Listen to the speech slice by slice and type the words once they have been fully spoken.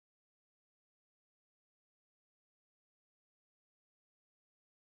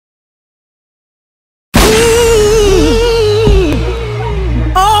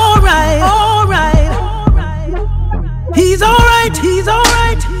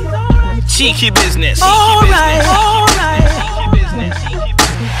cheeky business. Alright.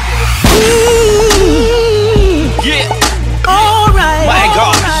 Yeah. Alright. My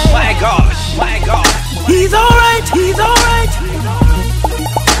gosh. He's alright.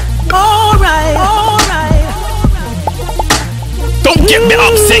 Don't get me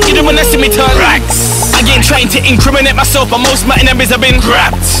upset, you don't wanna see me turn rags. I ain't trying to incriminate myself, but most my enemies have been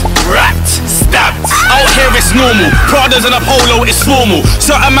grabbed, rapped, stabbed. Out here it's normal, Pradas and a polo it's formal.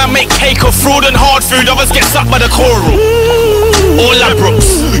 Certain man make cake of fraud and hard food, others get sucked by the coral. All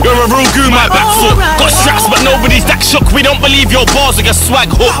Labrooks, you're a real goo, my back foot. Got straps but nobody's that shook. We don't believe your bars like a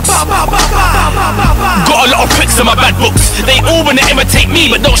swag hooks. Got a lot of pricks in my bad books. They all wanna imitate me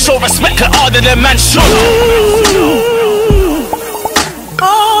but don't show respect cause harder than man should.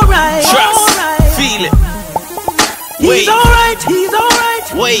 Alright. Trust, feel it. He's alright.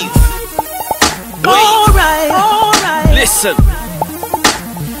 Wave. Alright. Listen.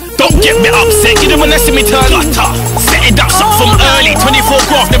 Don't get me upset, you don't wanna see me turn gutter. Set it up, shot from early, 24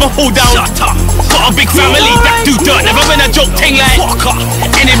 graph, never pull down. Shutter. Got a big family that do dirt, never been a joke thing like fucker.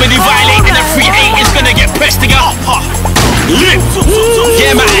 Anybody violating a 3-8 is gonna get pressed to get up. Live.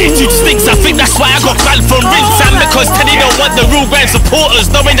 Yeah, my attitude stinks, I think that's why I got banned from rinse. And because Teddy don't want the real grand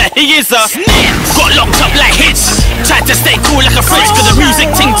supporters, knowing that he is a got locked up like hits. Tried to stay cool like a fridge, cause the music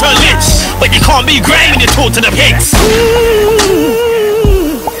ting turn lich. But you can't be grimy when you talk to the pigs.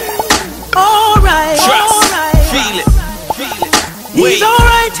 Alright. Trust, feel it. He's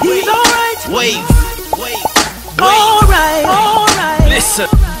alright. Wave. Alright. Listen.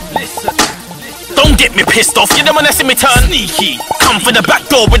 Don't get me pissed off, you don't wanna see me turn sneaky. Come for the back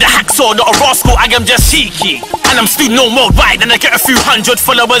door with a hacksaw, not a rascal, I am just cheeky. And I'm still no more right, and I get a few hundred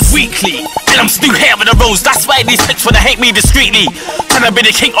followers weekly. And I'm still here with the rose, that's why these hits wanna hate me discreetly. Can I be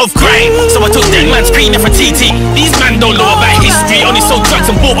the king of grime? So I took that man's peanut for TT. These man don't know about history, only sold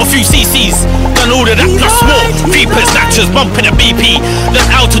drugs and bought a few CCs. Done all of that plus more, peepers, snatchers, bumping a BP. Learned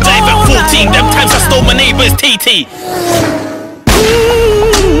how to drive at 14, them times I stole my neighbour's TT.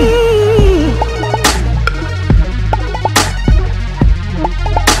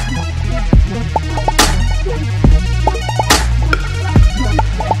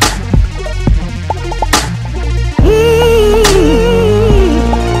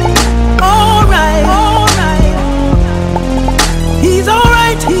 He's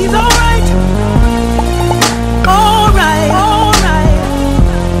alright.